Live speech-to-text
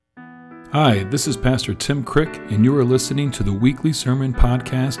Hi, this is Pastor Tim Crick, and you are listening to the weekly sermon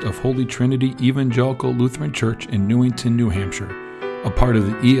podcast of Holy Trinity Evangelical Lutheran Church in Newington, New Hampshire, a part of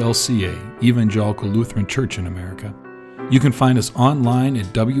the ELCA, Evangelical Lutheran Church in America. You can find us online at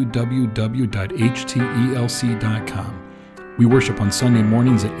www.hteLC.com. We worship on Sunday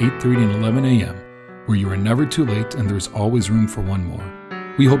mornings at 8:30 and 11 a.m., where you are never too late and there is always room for one more.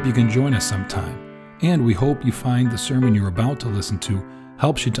 We hope you can join us sometime, and we hope you find the sermon you're about to listen to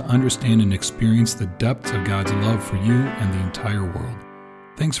helps you to understand and experience the depths of God's love for you and the entire world.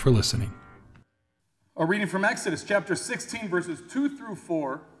 Thanks for listening. A reading from Exodus chapter 16, verses 2 through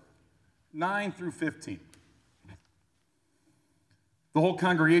 4, 9 through 15. The whole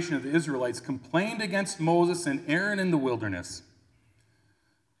congregation of the Israelites complained against Moses and Aaron in the wilderness.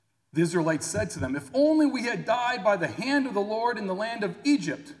 The Israelites said to them, "If only we had died by the hand of the Lord in the land of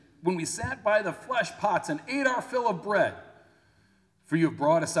Egypt, when we sat by the flesh pots and ate our fill of bread. For you have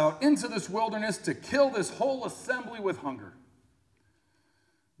brought us out into this wilderness to kill this whole assembly with hunger."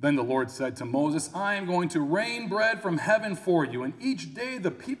 Then the Lord said to Moses, "I am going to rain bread from heaven for you, and each day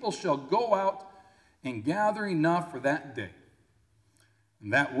the people shall go out and gather enough for that day. In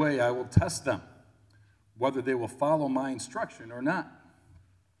that way I will test them, whether they will follow my instruction or not."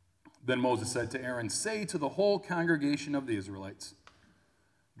 Then Moses said to Aaron, "Say to the whole congregation of the Israelites,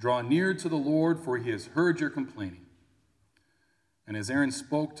 'Draw near to the Lord, for he has heard your complaining.'" And as Aaron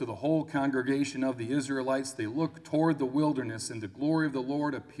spoke to the whole congregation of the Israelites, they looked toward the wilderness, and the glory of the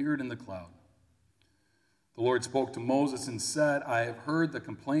Lord appeared in the cloud. The Lord spoke to Moses and said, "I have heard the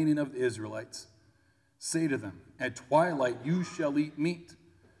complaining of the Israelites. Say to them, at twilight you shall eat meat,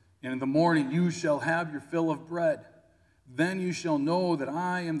 and in the morning you shall have your fill of bread. Then you shall know that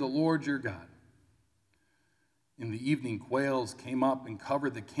I am the Lord your God." In the evening quails came up and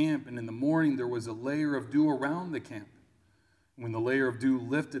covered the camp, and in the morning there was a layer of dew around the camp. When the layer of dew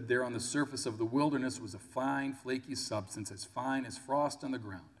lifted there on the surface of the wilderness was a fine, flaky substance, as fine as frost on the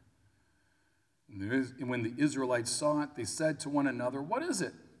ground. And when the Israelites saw it, they said to one another, "What is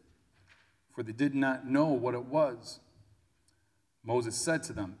it?" For they did not know what it was. Moses said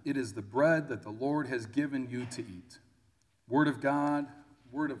to them, "It is the bread that the Lord has given you to eat." Word of God,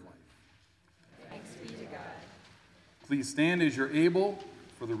 word of life. Thanks be to God. Please stand as you're able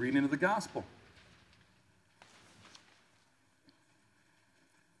for the reading of the gospel.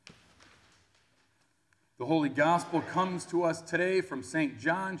 The Holy Gospel comes to us today from St.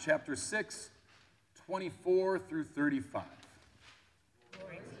 John chapter 6, 24 through 35.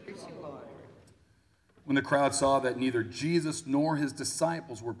 Glory to you, Lord. When the crowd saw that neither Jesus nor his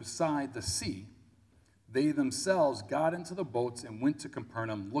disciples were beside the sea, they themselves got into the boats and went to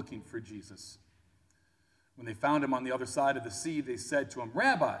Capernaum looking for Jesus. When they found him on the other side of the sea, they said to him,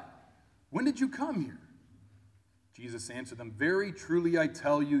 "Rabbi, when did you come here?" Jesus answered them, "Very truly I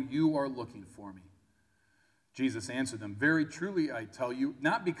tell you, you are looking for me." Jesus answered them, "Very truly I tell you,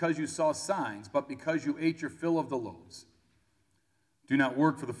 not because you saw signs, but because you ate your fill of the loaves. Do not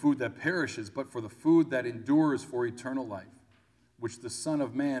work for the food that perishes, but for the food that endures for eternal life, which the Son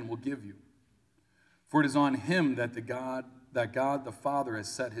of Man will give you. For it is on him that God the Father has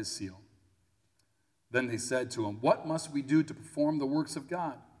set his seal." Then they said to him, "What must we do to perform the works of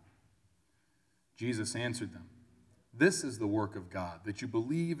God?" Jesus answered them, "This is the work of God, that you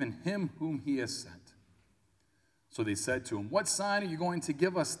believe in him whom he has sent." So they said to him, "What sign are you going to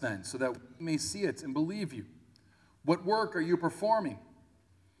give us then, so that we may see it and believe you? What work are you performing?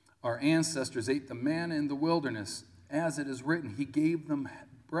 Our ancestors ate the manna in the wilderness, as it is written, he gave them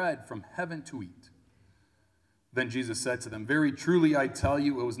bread from heaven to eat." Then Jesus said to them, "Very truly I tell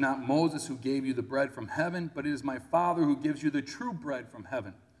you, it was not Moses who gave you the bread from heaven, but it is my Father who gives you the true bread from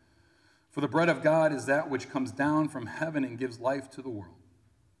heaven. For the bread of God is that which comes down from heaven and gives life to the world."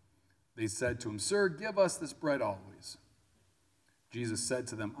 They said to him, "Sir, give us this bread always." Jesus said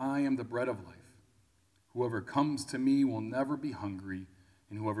to them, "I am the bread of life. Whoever comes to me will never be hungry,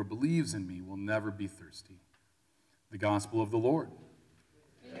 and whoever believes in me will never be thirsty." The gospel of the Lord.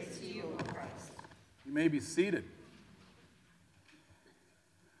 Praise to you, O Christ. You may be seated.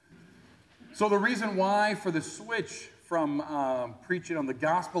 So the reason why for the switch from preaching on the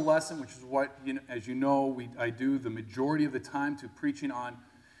gospel lesson, which is what, as you know, I do the majority of the time, to preaching on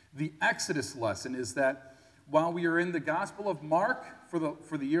the Exodus lesson, is that while we are in the Gospel of Mark for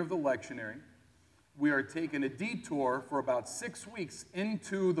the year of the lectionary, we are taking a detour for about 6 weeks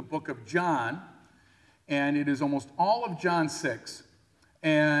into the book of John, and it is almost all of John 6,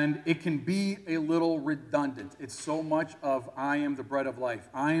 and it can be a little redundant. It's so much of "I am the bread of life,"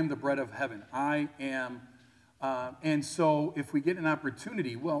 "I am the bread of heaven," "I am," and so if we get an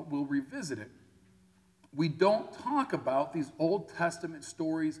opportunity, well, we'll revisit it. We don't talk about these Old Testament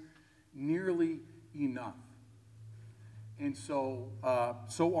stories nearly enough. And so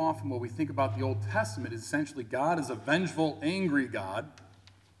often what we think about the Old Testament is essentially God is a vengeful, angry God.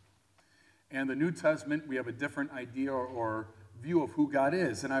 And the New Testament, we have a different idea or view of who God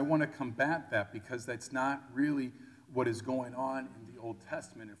is. And I want to combat that because that's not really what is going on in the Old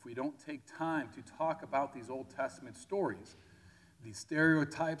Testament. If we don't take time to talk about these Old Testament stories, these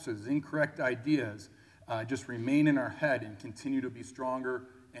stereotypes or these incorrect ideas just remain in our head and continue to be stronger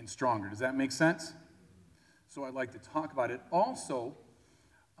and stronger. Does that make sense? So I'd like to talk about it. Also,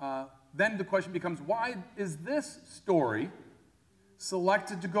 then the question becomes, why is this story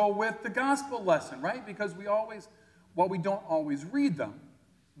selected to go with the gospel lesson, right? Because while we don't always read them,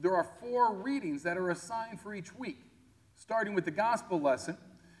 there are 4 readings that are assigned for each week, starting with the gospel lesson,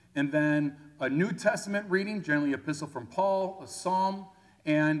 and then a New Testament reading, generally epistle from Paul, a psalm,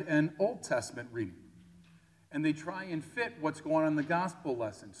 and an Old Testament reading. And they try and fit what's going on in the gospel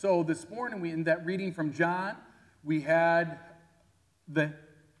lesson. So this morning, in that reading from John, we had the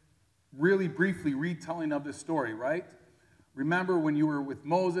really briefly retelling of the story, right? Remember when you were with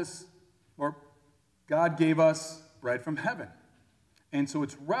Moses, or God gave us bread from heaven. And so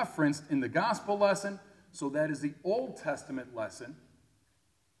it's referenced in the gospel lesson, so that is the Old Testament lesson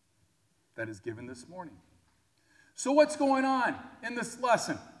that is given this morning. So what's going on in this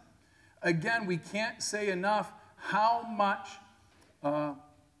lesson? Again, we can't say enough how much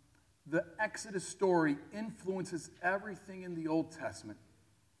the Exodus story influences everything in the Old Testament.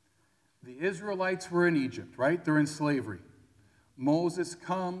 The Israelites were in Egypt, right? They're in slavery. Moses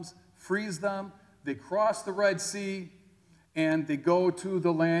comes, frees them, they cross the Red Sea, and they go to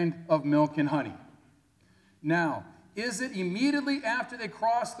the land of milk and honey. Now, is it immediately after they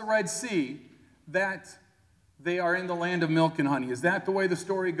cross the Red Sea that they are in the land of milk and honey? Is that the way the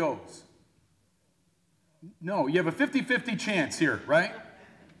story goes? No, you have a 50-50 chance here, right?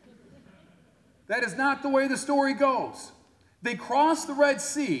 That is not the way the story goes. They cross the Red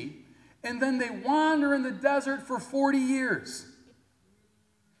Sea, and then they wander in the desert for 40 years.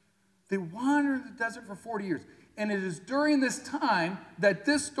 They wander in the desert for 40 years. And it is during this time that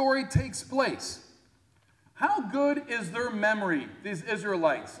this story takes place. How good is their memory, these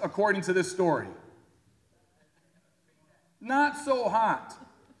Israelites, according to this story? Not so hot.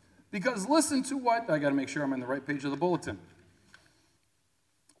 Because listen to what, I got to make sure I'm on the right page of the bulletin.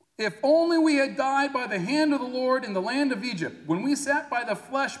 If only we had died by the hand of the Lord in the land of Egypt, when we sat by the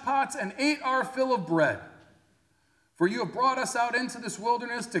flesh pots and ate our fill of bread. For you have brought us out into this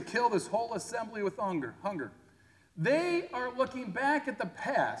wilderness to kill this whole assembly with hunger. They are looking back at the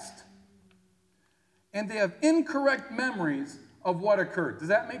past, and they have incorrect memories of what occurred. Does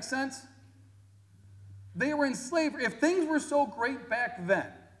that make sense? They were in slavery. If things were so great back then,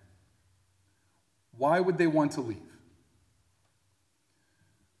 why would they want to leave?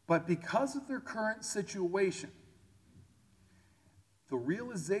 But because of their current situation, the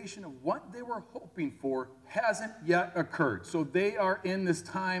realization of what they were hoping for hasn't yet occurred. So they are in this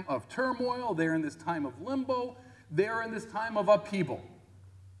time of turmoil, they're in this time of limbo, they're in this time of upheaval.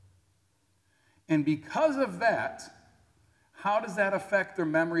 And because of that, how does that affect their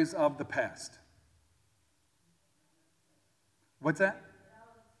memories of the past? What's that?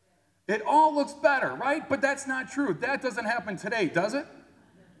 It all looks better, right? But that's not true. That doesn't happen today, does it?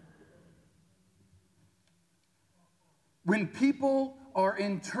 When people are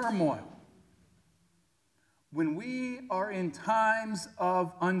in turmoil, when we are in times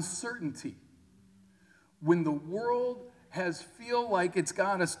of uncertainty, when the world feel like it's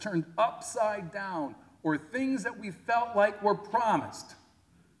got us turned upside down, or things that we felt like were promised,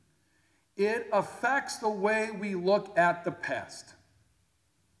 it affects the way we look at the past.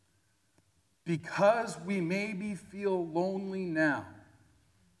 Because we maybe feel lonely now,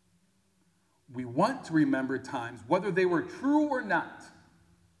 we want to remember times, whether they were true or not,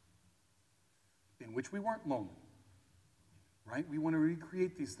 in which we weren't lonely, right? We want to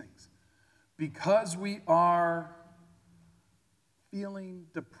recreate these things. Because we are feeling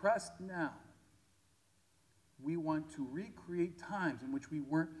depressed now, we want to recreate times in which we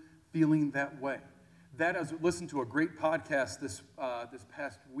weren't feeling that way. That, as I listened to a great podcast this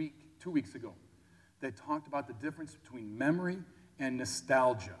past week, 2 weeks ago, that talked about the difference between memory and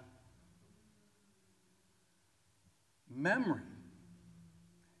nostalgia. Memory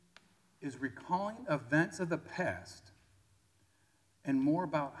is recalling events of the past and more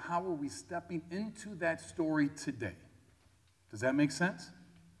about how are we stepping into that story today. Does that make sense?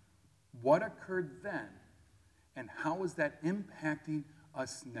 What occurred then, and how is that impacting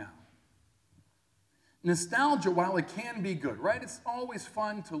us now? Nostalgia, while it can be good, right? It's always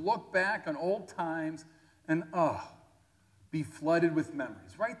fun to look back on old times and, be flooded with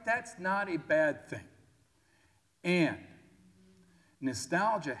memories, right? That's not a bad thing. And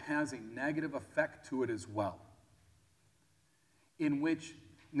nostalgia has a negative effect to it as well, in which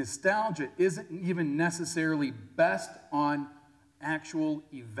nostalgia isn't even necessarily best on actual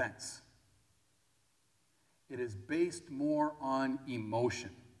events. It is based more on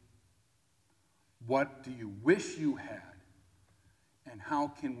emotion. What do you wish you had? And how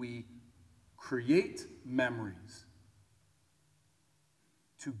can we create memories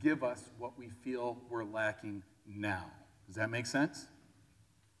to give us what we feel we're lacking now? Does that make sense?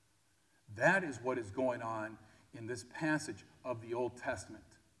 That is what is going on in this passage of the Old Testament.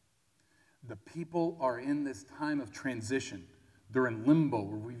 The people are in this time of transition. They're in limbo,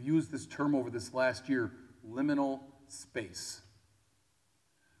 or we've used this term over this last year, liminal space.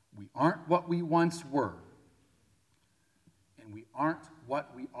 We aren't what we once were, and we aren't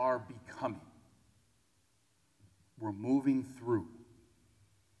what we are becoming. We're moving through.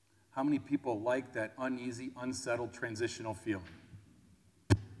 How many people like that uneasy, unsettled, transitional feeling?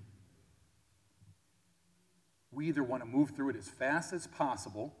 We either want to move through it as fast as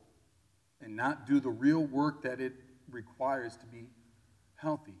possible and not do the real work that it requires to be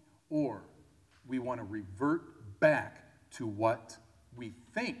healthy, or we want to revert back to what we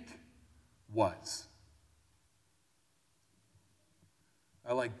think was.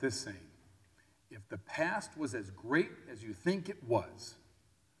 I like this saying. If the past was as great as you think it was,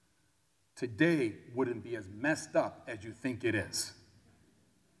 today wouldn't be as messed up as you think it is.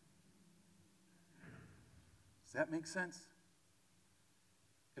 Does that make sense?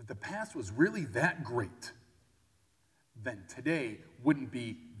 If the past was really that great, then today wouldn't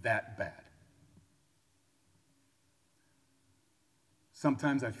be that bad.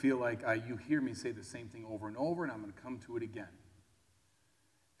 Sometimes I feel like you hear me say the same thing over and over, and I'm going to come to it again.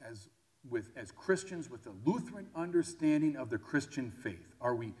 As Christians with a Lutheran understanding of the Christian faith,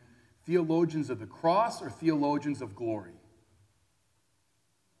 are we theologians of the cross or theologians of glory?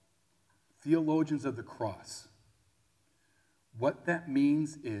 Theologians of the cross. What that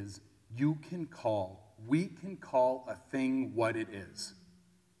means is we can call a thing what it is.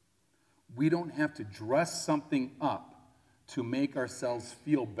 We don't have to dress something up to make ourselves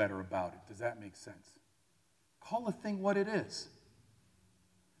feel better about it. Does that make sense? Call a thing what it is.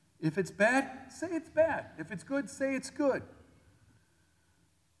 If it's bad, say it's bad. If it's good, say it's good.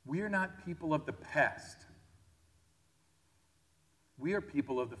 We are not people of the past. We are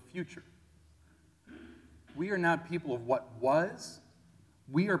people of the future. We are not people of what was.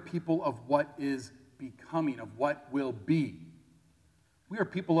 We are people of what is becoming, of what will be. We are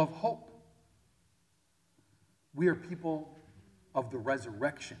people of hope. We are people of the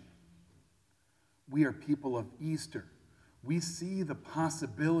resurrection. We are people of Easter. We see the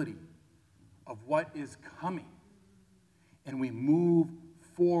possibility of what is coming, and we move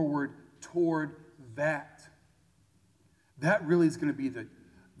forward toward that. That really is going to be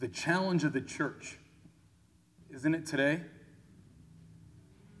the challenge of the church, isn't it today?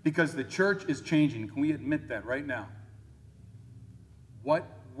 Because the church is changing. Can we admit that right now? What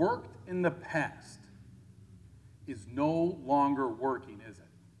worked in the past is no longer working, is it?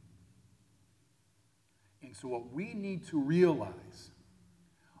 And so what we need to realize,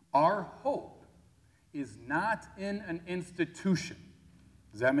 our hope is not in an institution.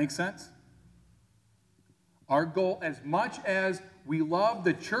 Does that make sense? Our goal, as much as we love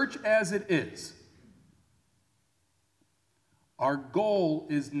the church as it is, our goal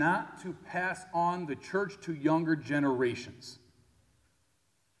is not to pass on the church to younger generations.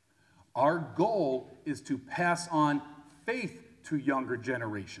 Our goal is to pass on faith to younger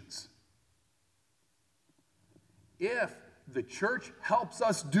generations. If the church helps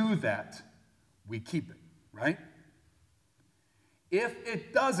us do that, we keep it, right? If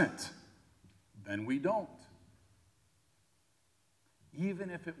it doesn't, then we don't.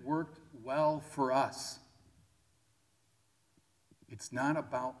 Even if it worked well for us. It's not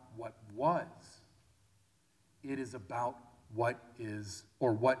about what was. It is about what is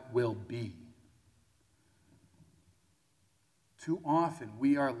or what will be. Too often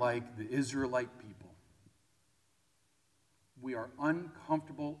we are like the Israelite people. We are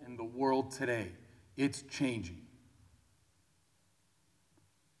uncomfortable in the world today. It's changing.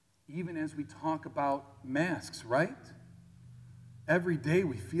 Even as we talk about masks, right? Every day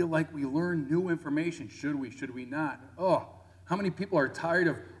we feel like we learn new information. Should we not? Oh, how many people are tired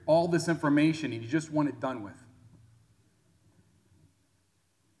of all this information and you just want it done with?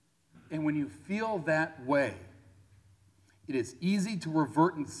 And when you feel that way, it is easy to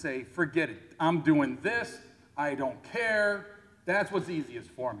revert and say, forget it. I'm doing this. I don't care. That's what's easiest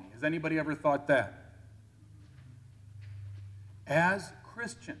for me. Has anybody ever thought that? As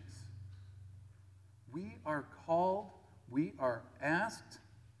Christians, we are called, we are asked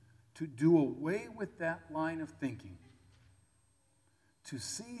to do away with that line of thinking, to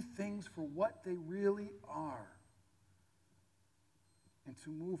see things for what they really are, and to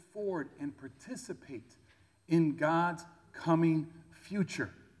move forward and participate in God's coming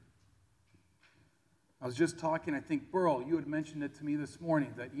future. I was just talking, I think, Burl, you had mentioned it to me this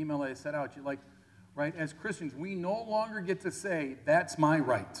morning, that email I sent out. You're like, right, as Christians, we no longer get to say, that's my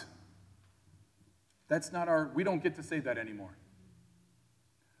right. That's not we don't get to say that anymore.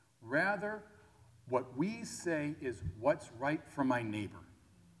 Rather, what we say is what's right for my neighbor.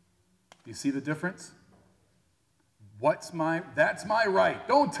 Do you see the difference? That's my right.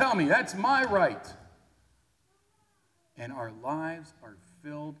 Don't tell me, that's my right. And our lives are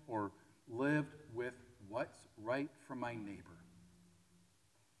filled or lived with what's right for my neighbor.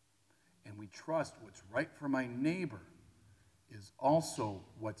 And we trust what's right for my neighbor is also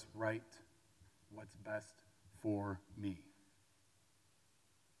what's right, what's best for me.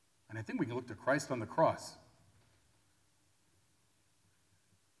 And I think we can look to Christ on the cross.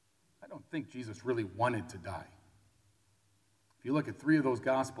 I don't think Jesus really wanted to die. If you look at 3 of those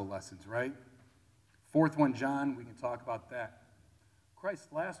gospel lessons, right? 4th one, John, we can talk about that.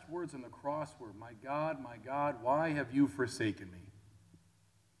 Christ's last words on the cross were, my God, why have you forsaken me?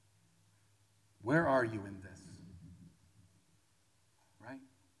 Where are you in this? Right?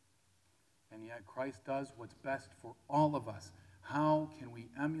 And yet Christ does what's best for all of us. How can we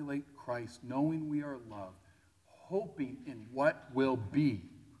emulate Christ, knowing we are loved, hoping in what will be,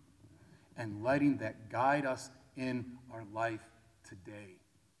 and letting that guide us in our life today?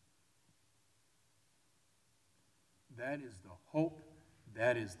 That is the hope,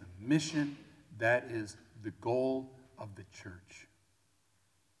 that is the mission, that is the goal of the church.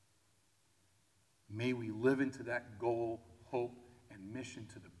 May we live into that goal, hope, and mission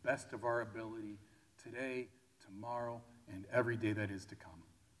to the best of our ability today, tomorrow, and every day that is to come.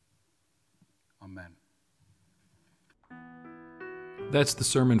 Amen. That's the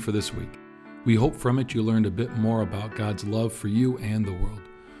sermon for this week. We hope from it you learned a bit more about God's love for you and the world.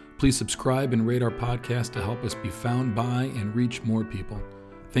 Please subscribe and rate our podcast to help us be found by and reach more people.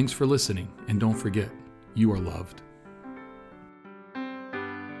 Thanks for listening, and don't forget, you are loved.